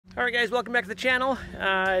Alright guys, welcome back to the channel.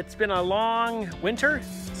 It's been a long winter.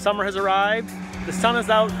 Summer has arrived. The sun is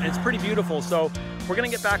out and it's pretty beautiful. So we're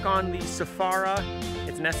going to get back on the Svfara.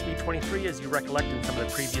 It's an SV23 as you recollect in some of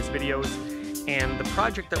the previous videos. And the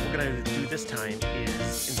project that we're going to do this time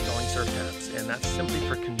is installing surf tabs. And that's simply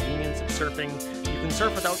for convenience of surfing. You can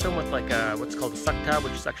surf without them with like what's called a suck tab,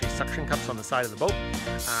 which is actually suction cups on the side of the boat.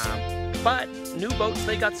 But new boats,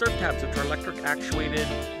 they got surf tabs, which are electric actuated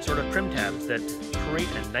sort of trim tabs that create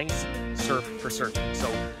a nice surf for surfing. So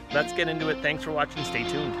let's get into it. Thanks for watching. Stay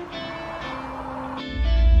tuned.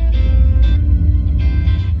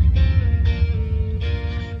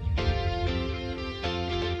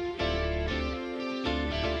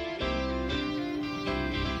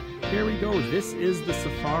 Here we go. This is the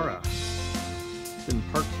Svfara. It's been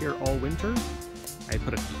parked here all winter. I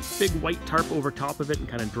put a big white tarp over top of it and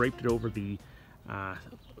kind of draped it over the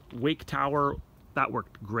wake tower. That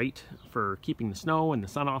worked great for keeping the snow and the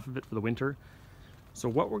sun off of it for the winter. So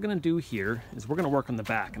what we're going to do here is we're going to work on the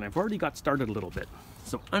back, and I've already got started a little bit.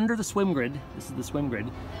 So under the swim grid, this is the swim grid,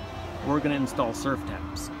 we're going to install surf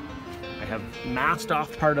tabs. I have masked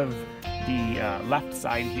off part of the left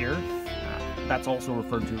side here. That's also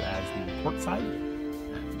referred to as the port side.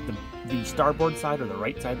 The starboard side, or the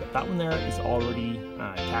right side, that one there is already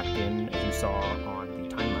tacked in, as you saw on the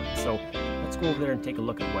time lapse. So let's go over there and take a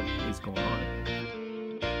look at what is going on.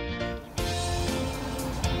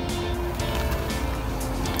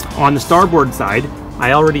 On the starboard side,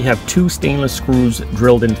 I already have two stainless screws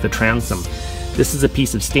drilled into the transom. This is a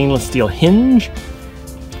piece of stainless steel hinge.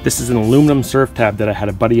 This is an aluminum surf tab that I had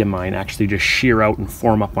a buddy of mine actually just shear out and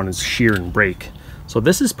form up on his shear and break. So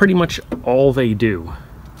this is pretty much all they do.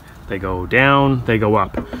 They go down, they go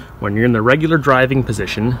up. When you're in the regular driving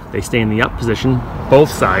position, they stay in the up position, both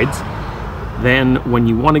sides. Then when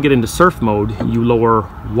you want to get into surf mode, you lower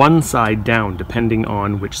one side down depending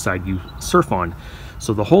on which side you surf on.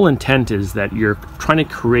 So the whole intent is that you're trying to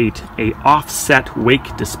create a offset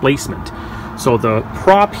wake displacement. So the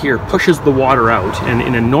prop here pushes the water out, and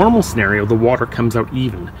in a normal scenario, the water comes out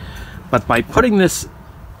even. But by putting this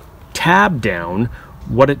tab down,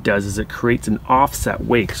 what it does is it creates an offset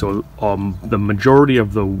wake. So the majority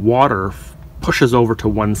of the water pushes over to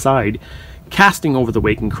one side, casting over the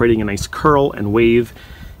wake and creating a nice curl and wave,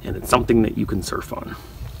 and it's something that you can surf on.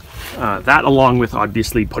 That, along with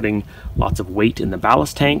obviously putting lots of weight in the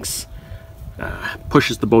ballast tanks,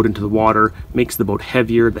 pushes the boat into the water, makes the boat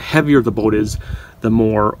heavier. The heavier the boat is, the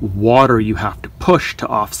more water you have to push to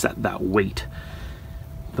offset that weight.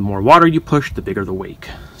 The more water you push, the bigger the wake.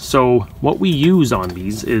 So what we use on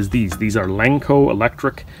these is these. These are Lenco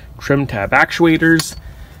electric trim tab actuators.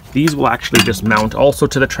 These will actually just mount also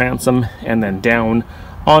to the transom and then down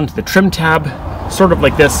onto the trim tab, sort of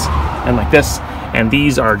like this and like this. And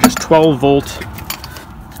these are just 12 volt.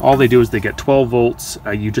 All they do is they get 12 volts.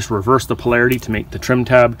 You just reverse the polarity to make the trim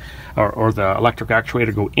tab or the electric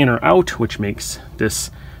actuator go in or out, which makes this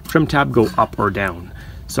trim tab go up or down.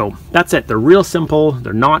 So that's it. They're real simple.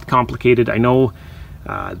 They're not complicated. I know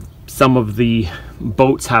some of the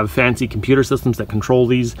boats have fancy computer systems that control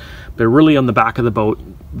these, but really on the back of the boat,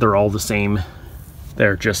 they're all the same.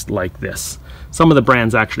 They're just like this. Some of the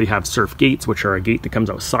brands actually have surf gates, which are a gate that comes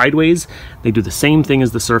out sideways. They do the same thing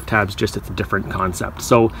as the surf tabs, just it's a different concept.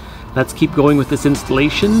 So let's keep going with this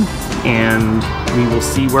installation and we will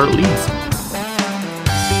see where it leads.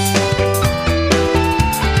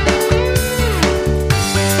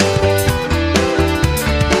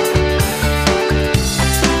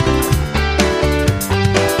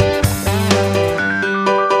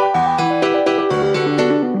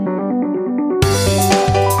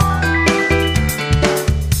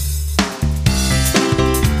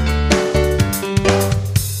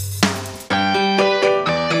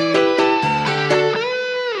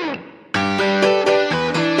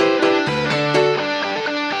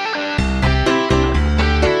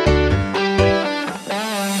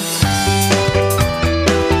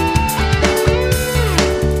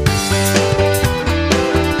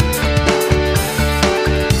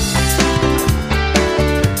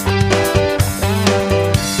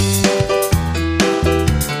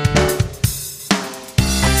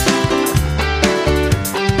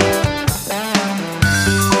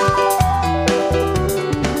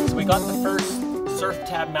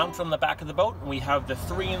 Mount from the back of the boat. We have the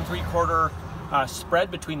 3 3/4 spread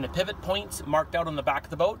between the pivot points marked out on the back of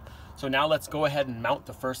the boat. So now let's go ahead and mount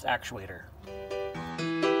the first actuator.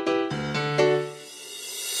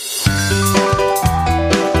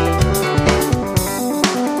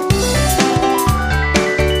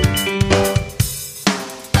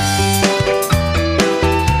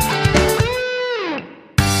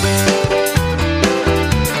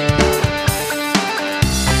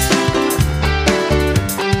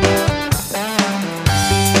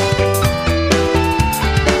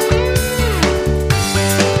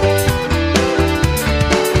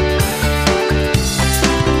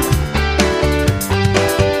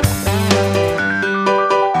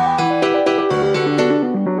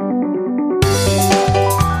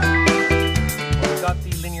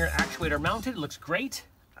 tight.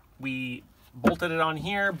 We bolted it on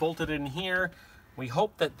here, bolted it in here. We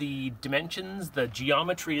hope that the dimensions, the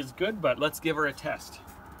geometry is good, but let's give her a test.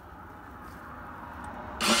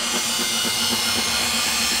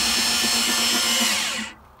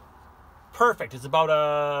 Perfect. It's about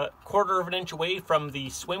a 1/4 of an inch away from the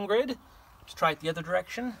swim grid. Let's try it the other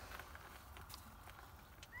direction.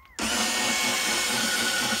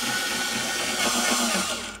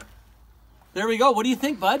 There we go. What do you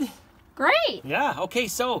think, bud? Great. Yeah, okay,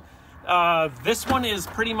 so this one is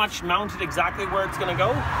pretty much mounted exactly where it's gonna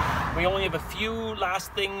go. We only have a few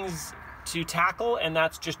last things to tackle, and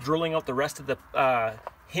that's just drilling out the rest of the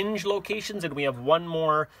hinge locations, and we have one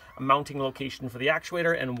more mounting location for the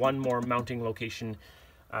actuator and one more mounting location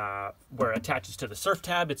where it attaches to the surf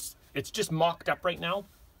tab. It's just mocked up right now.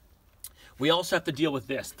 We also have to deal with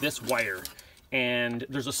this wire. And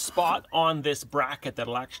there's a spot on this bracket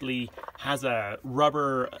that'll actually has a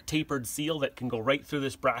rubber tapered seal that can go right through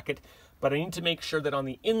this bracket. But I need to make sure that on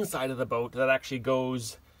the inside of the boat that actually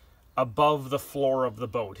goes above the floor of the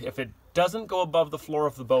boat. If it doesn't go above the floor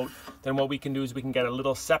of the boat, then what we can do is we can get a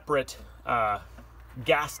little separate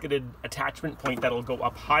gasketed attachment point that'll go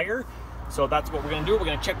up higher. So that's what we're gonna do. We're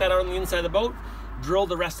gonna check that out on the inside of the boat, drill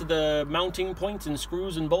the rest of the mounting points and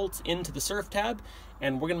screws and bolts into the surf tab,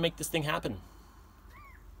 and we're gonna make this thing happen.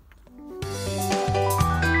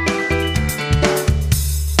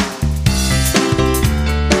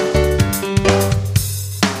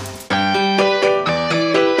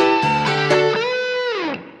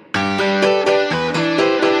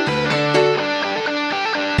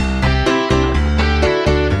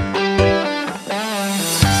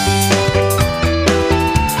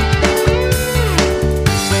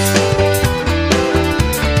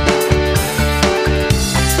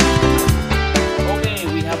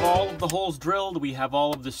 Drilled, we have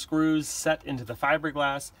all of the screws set into the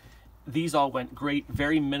fiberglass. These all went great,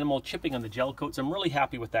 very minimal chipping on the gel coats. I'm really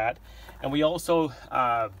happy with that. And we also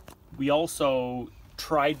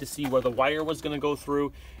tried to see where the wire was going to go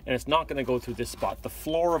through, and it's not going to go through this spot. The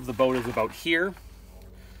floor of the boat is about here.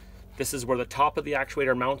 This is where the top of the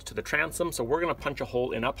actuator mounts to the transom, so we're going to punch a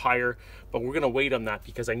hole in up higher, but we're going to wait on that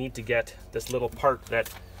because I need to get this little part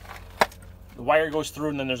that the wire goes through,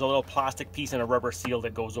 and then there's a little plastic piece and a rubber seal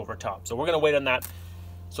that goes over top. So we're gonna wait on that.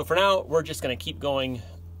 So for now, we're just gonna keep going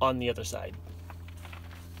on the other side.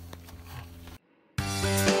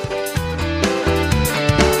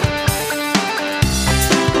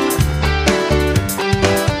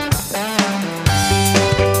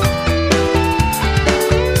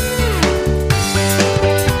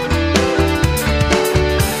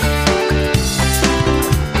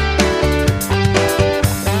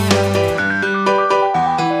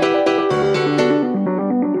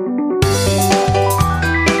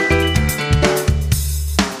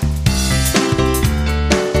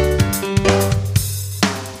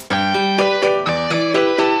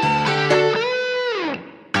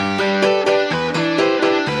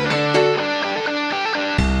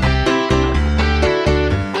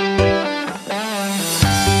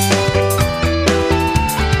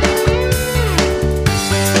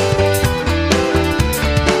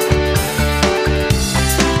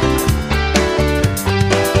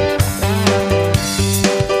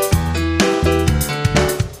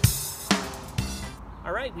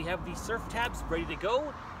 We have these surf tabs ready to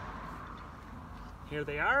go. Here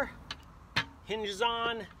they are. Hinges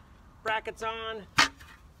on, brackets on.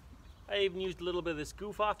 I even used a little bit of this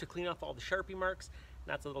goof off to clean off all the Sharpie marks. And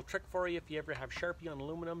that's a little trick for you if you ever have Sharpie on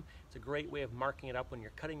aluminum. It's a great way of marking it up when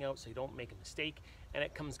you're cutting out so you don't make a mistake. And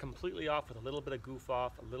it comes completely off with a little bit of goof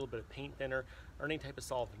off, a little bit of paint thinner, or any type of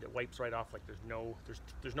solvent. It wipes right off like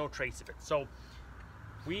there's no trace of it. So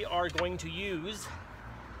we are going to use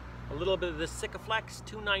a little bit of this Svfara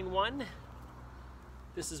 291.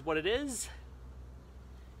 This is what it is.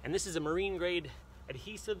 And this is a marine grade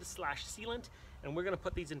adhesive / sealant. And we're gonna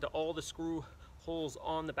put these into all the screw holes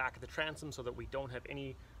on the back of the transom so that we don't have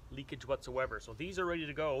any leakage whatsoever. So these are ready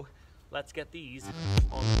to go. Let's get these on the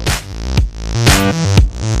boat.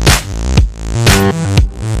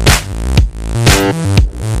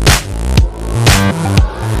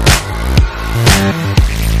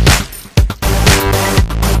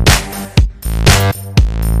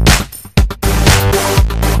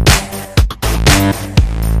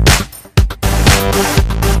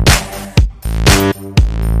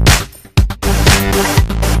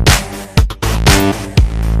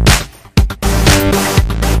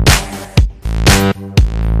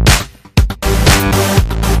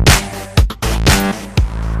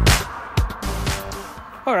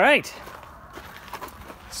 All right,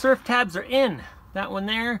 surf tabs are in. That one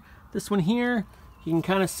there, this one here, You can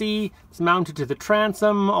kind of see it's mounted to the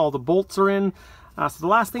transom, all the bolts are in. So the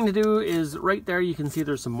last thing to do is right there, you can see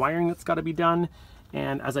there's some wiring that's got to be done.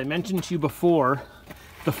 And as I mentioned to you before,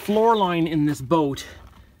 the floor line in this boat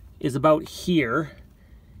is about here.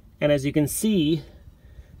 And as you can see,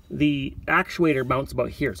 the actuator mounts about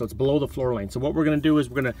here, so it's below the floor line. So what we're going to do is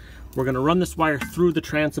we're going to run this wire through the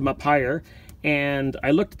transom up higher. And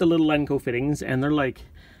I looked at the little Lenco fittings, and they're like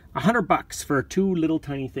 $100 for 2 little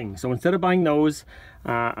tiny things. So instead of buying those,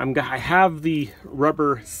 I have the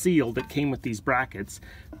rubber seal that came with these brackets.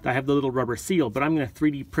 I have the little rubber seal, but I'm going to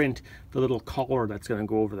 3D print the little collar that's going to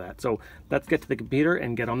go over that. So let's get to the computer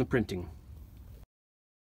and get on the printing.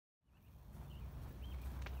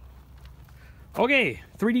 Okay,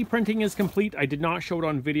 3D printing is complete. I did not show it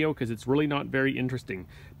on video because it's really not very interesting,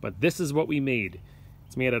 but this is what we made.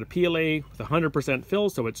 It's made out of PLA with 100% fill,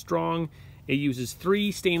 so it's strong. It uses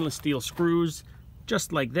 3 stainless steel screws,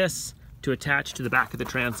 just like this, to attach to the back of the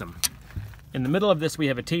transom. In the middle of this, we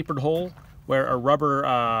have a tapered hole where a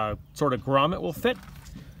rubber sort of grommet will fit.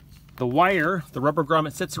 The wire, the rubber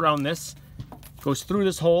grommet sits around this, goes through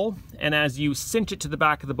this hole, and as you cinch it to the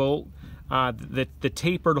back of the boat, the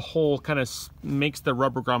tapered hole kind of makes the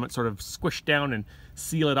rubber grommet sort of squish down and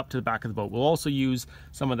seal it up to the back of the boat. We'll also use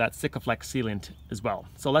some of that Sikaflex sealant as well.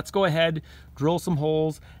 So let's go ahead, drill some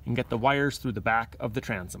holes, and get the wires through the back of the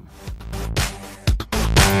transom.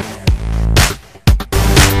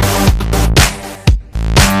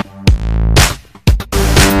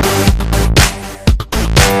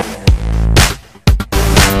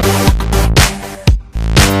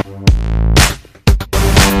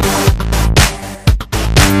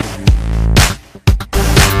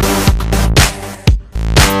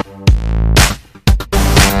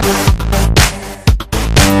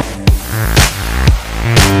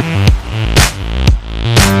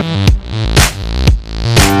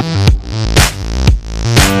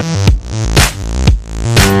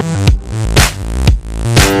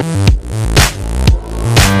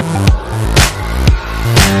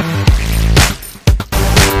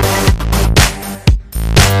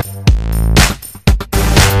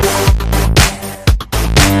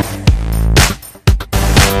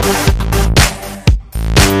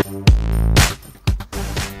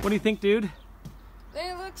 What do you think, dude?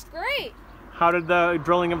 It looks great. How did the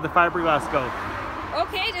drilling of the fiberglass go?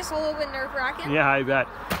 Okay, just a little bit nerve-wracking. Yeah, I bet.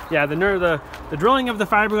 Yeah, the drilling of the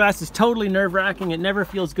fiberglass is totally nerve-wracking. It never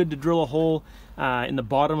feels good to drill a hole in the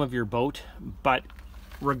bottom of your boat, but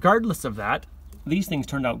regardless of that, these things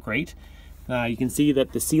turned out great. You can see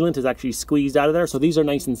that the sealant is actually squeezed out of there, so these are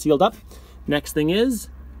nice and sealed up. Next thing is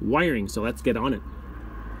wiring, so let's get on it.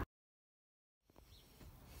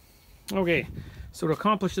 Okay, so to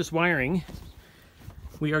accomplish this wiring,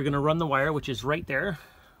 we are going to run the wire, which is right there,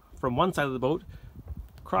 from one side of the boat,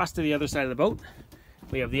 across to the other side of the boat.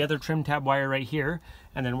 We have the other trim tab wire right here,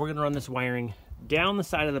 and then we're going to run this wiring down the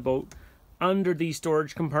side of the boat, under these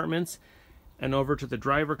storage compartments, and over to the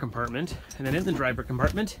driver compartment. And then in the driver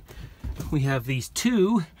compartment, we have these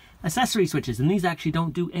 2 accessory switches, and these actually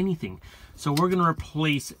don't do anything. So we're going to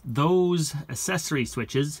replace those accessory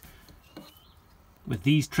switches with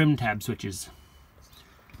these trim tab switches.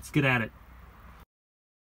 Let's get at it.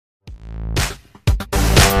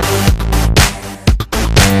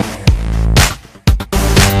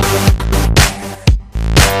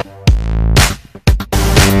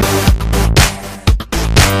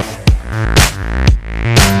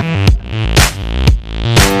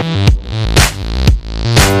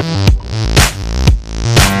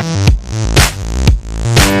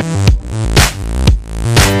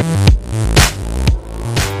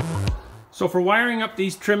 So for wiring up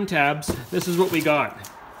these trim tabs, this is what we got.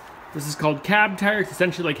 This is called cab tire. It's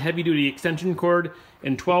essentially like heavy duty extension cord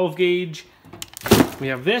in 12 gauge. We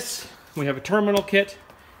have this, we have a terminal kit,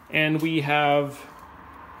 and we have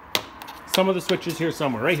some of the switches here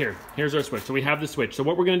somewhere, right here. Here's our switch, so we have the switch. So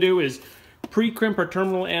what we're gonna do is pre-crimp our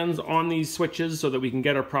terminal ends on these switches so that we can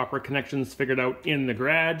get our proper connections figured out in the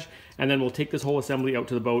garage, and then we'll take this whole assembly out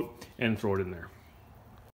to the boat and throw it in there.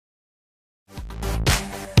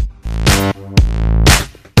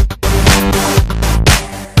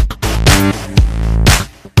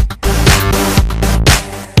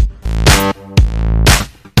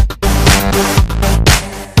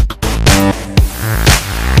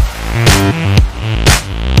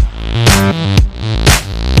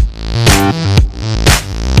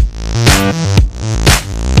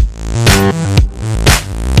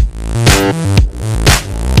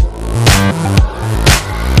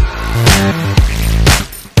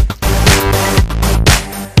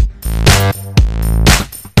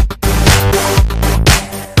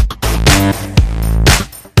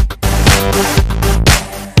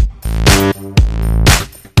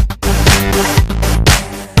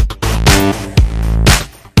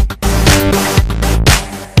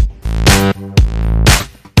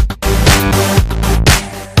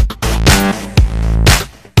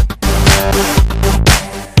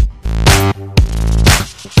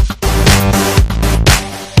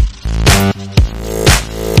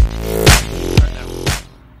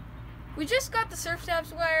 surf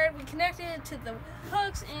straps wired. We connected it to the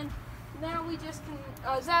hooks, and now we just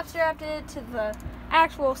can zap strapped it to the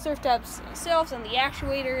actual surf straps themselves and the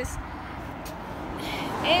actuators.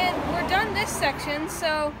 And we're done this section,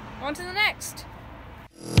 so on to the next.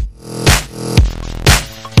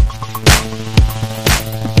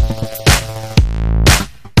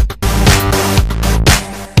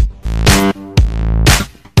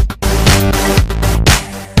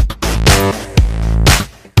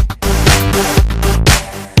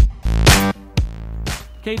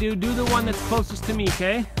 Okay, dude, do the one that's closest to me,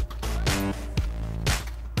 okay?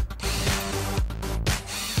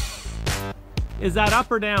 Is that up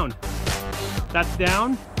or down? That's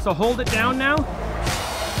down. So hold it down now.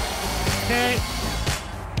 Okay.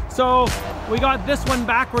 So we got this one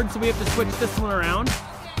backwards, so we have to switch this one around.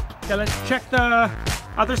 Okay, let's check the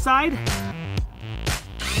other side.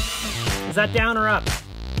 Is that down or up?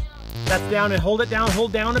 That's down, and hold it down,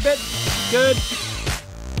 hold down a bit. Good.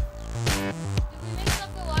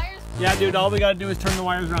 Yeah, dude, all we gotta do is turn the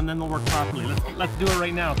wires around, then they'll work properly. Let's do it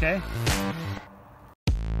right now, okay?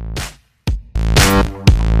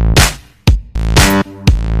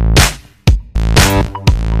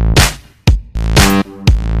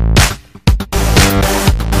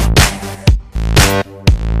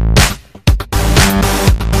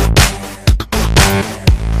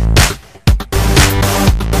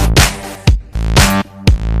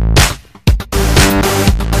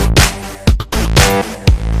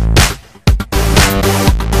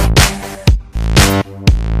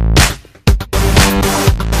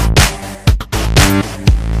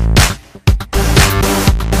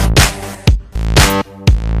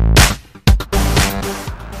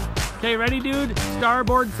 Okay, ready, dude?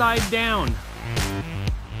 Starboard side down.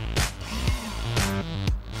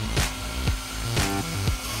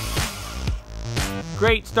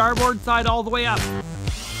 Great, starboard side all the way up.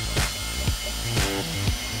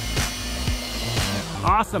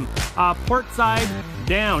 Awesome. Port side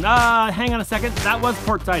down. Hang on a second. That was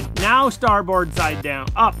port side. Now starboard side down.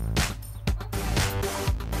 Up.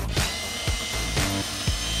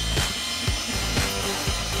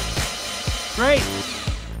 Great.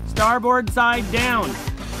 Starboard side down.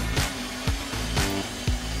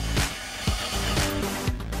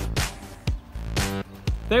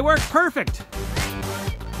 They work perfect.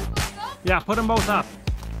 Yeah, put them both up.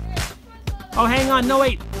 Oh, hang on. No,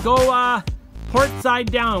 wait. Go port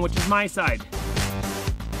side down, which is my side.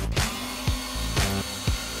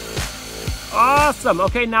 Awesome.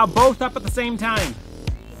 Okay, now both up at the same time.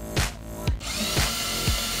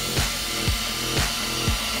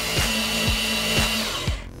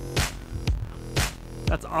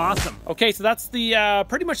 That's awesome. Okay, so that's the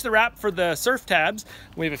pretty much the wrap for the surf tabs.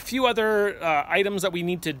 We have a few other items that we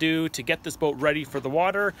need to do to get this boat ready for the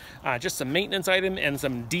water. Just some maintenance item and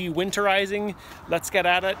some de-winterizing. Let's get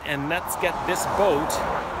at it and let's get this boat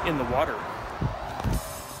in the water.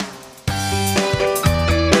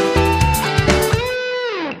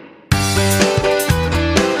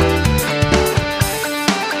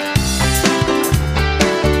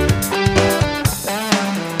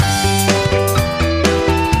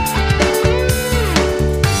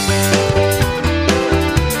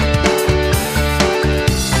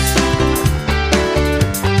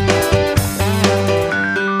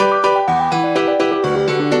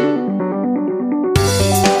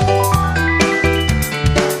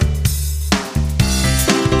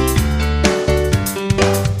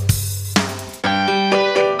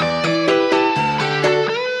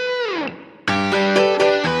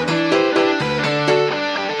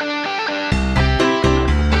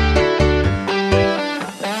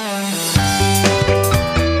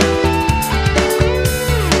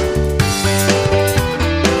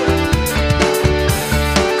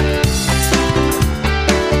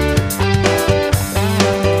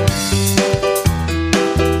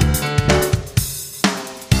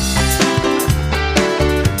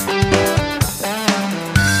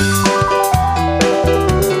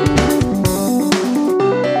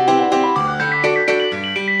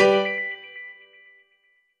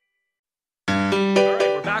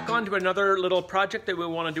 To another little project that we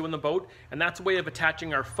want to do in the boat, and that's a way of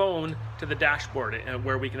attaching our phone to the dashboard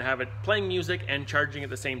where we can have it playing music and charging at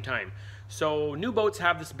the same time. So new boats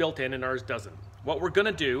have this built in and ours doesn't. What we're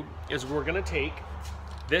gonna do is we're gonna take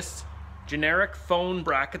this generic phone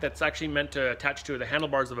bracket that's actually meant to attach to the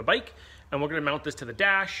handlebars of a bike, and we're gonna mount this to the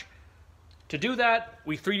dash. To do that,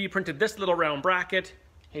 we 3D printed this little round bracket.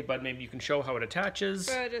 Hey bud, maybe you can show how it attaches.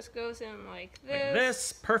 So it just goes in like this. Like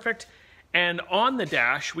this, perfect. And on the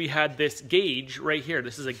dash, we had this gauge right here.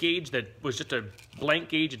 This is a gauge that was just a blank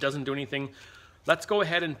gauge. It doesn't do anything. let's go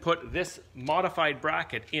ahead and put this modified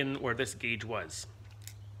bracket in where this gauge was.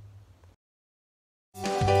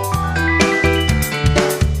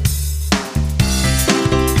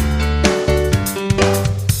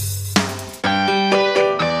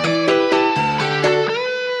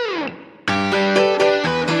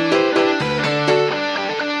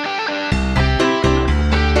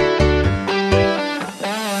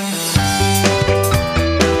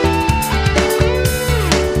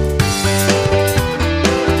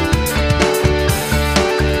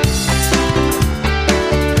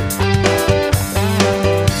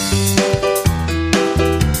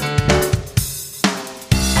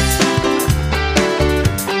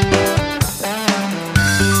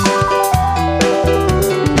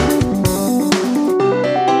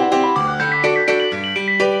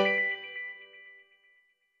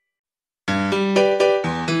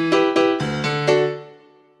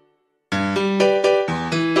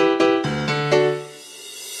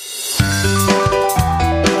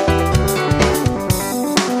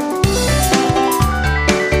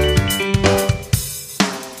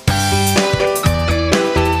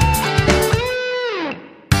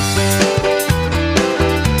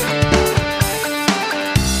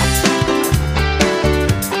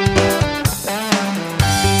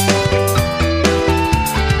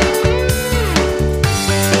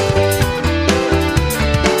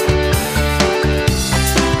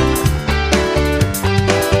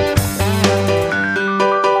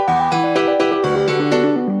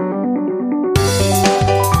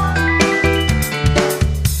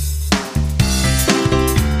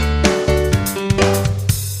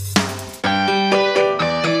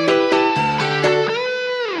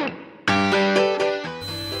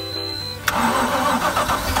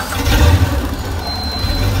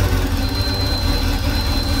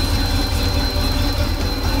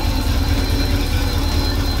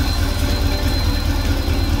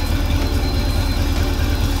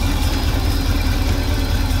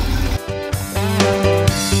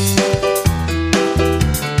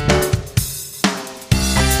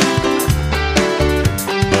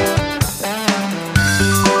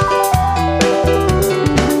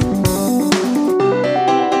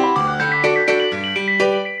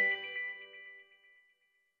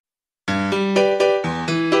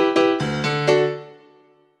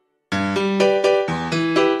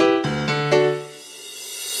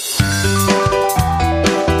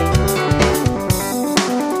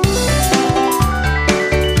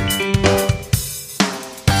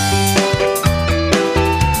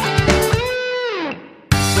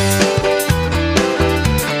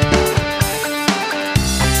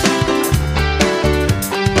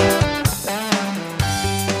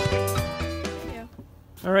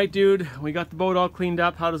 All right, dude, we got the boat all cleaned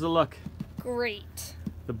up. How does it look? Great.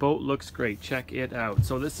 The boat looks great. Check it out.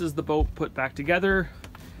 So this is the boat put back together.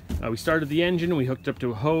 We started the engine. We hooked up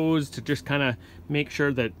to a hose to just kind of make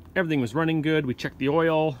sure that everything was running good. We checked the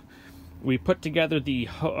oil. We put together the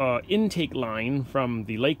intake line from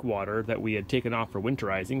the lake water that we had taken off for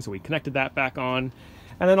winterizing. So we connected that back on.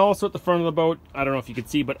 And then also at the front of the boat, I don't know if you could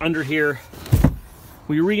see, but under here,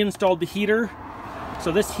 we reinstalled the heater.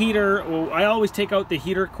 So this heater, well, I always take out the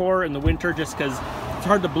heater core in the winter just because it's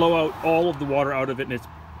hard to blow out all of the water out of it, and it's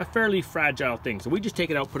a fairly fragile thing. So we just take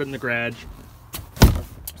it out, put it in the garage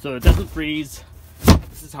so it doesn't freeze.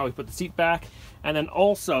 This is how we put the seat back. And then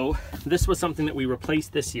also, this was something that we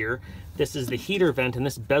replaced this year. This is the heater vent, and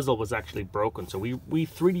this bezel was actually broken. So we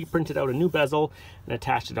 3D printed out a new bezel and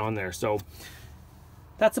attached it on there. So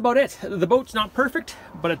that's about it. The boat's not perfect,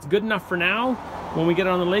 but it's good enough for now. When we get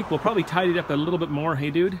on the lake, we'll probably tidy it up a little bit more,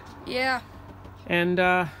 hey dude? Yeah. And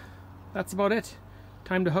that's about it.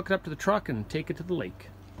 Time to hook it up to the truck and take it to the lake.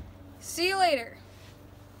 See you later.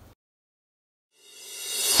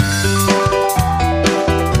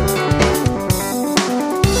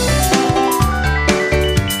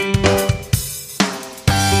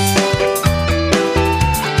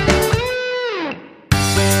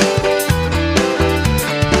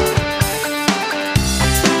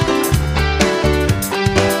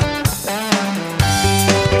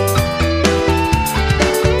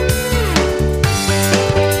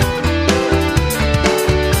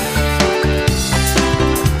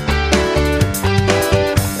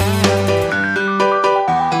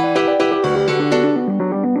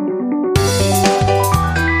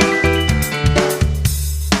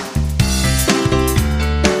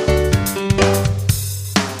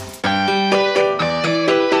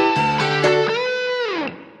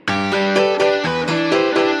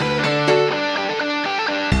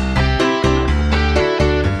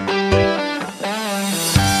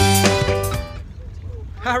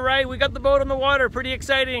 All right, we got the boat on the water. Pretty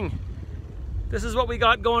exciting. This is what we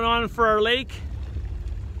got going on for our lake.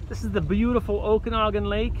 This is the beautiful Okanagan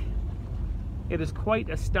Lake. It is quite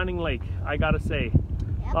a stunning lake, I gotta say.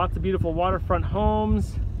 Yep. Lots of beautiful waterfront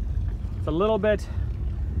homes. It's a little bit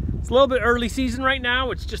early season right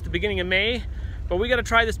now. It's just the beginning of May, but we gotta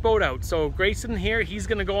try this boat out. So Grayson here, he's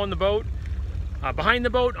gonna go on the boat, behind the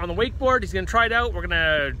boat on the wakeboard. He's gonna try it out. We're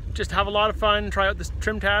gonna just have a lot of fun, try out the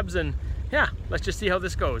trim tabs, and yeah, let's just see how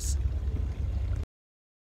this goes.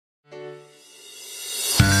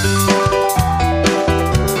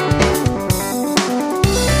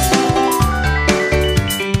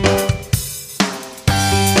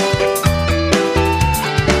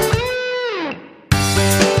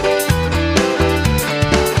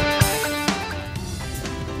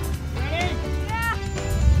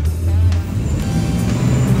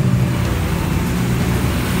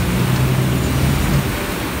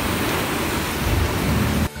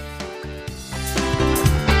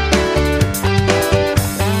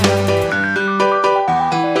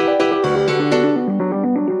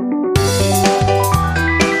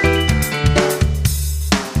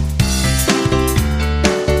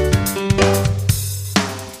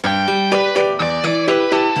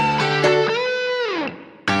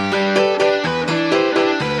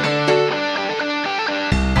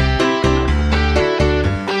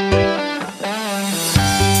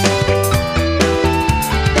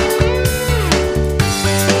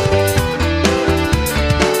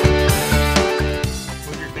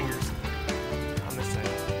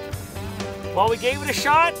 Well, we gave it a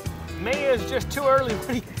shot. May is just too early. What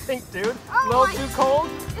do you think, dude? A little too cold?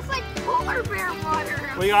 It's like polar bear water.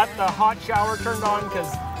 We got the hot shower turned on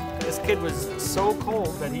because this kid was so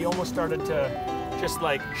cold that he almost started to just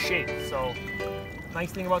like shake. So,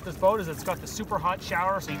 nice thing about this boat is it's got the super hot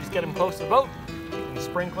shower, so you just get him close to the boat, you can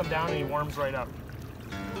sprinkle him down and he warms right up.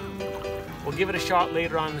 We'll give it a shot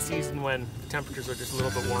later on in the season when the temperatures are just a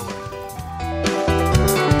little bit warmer.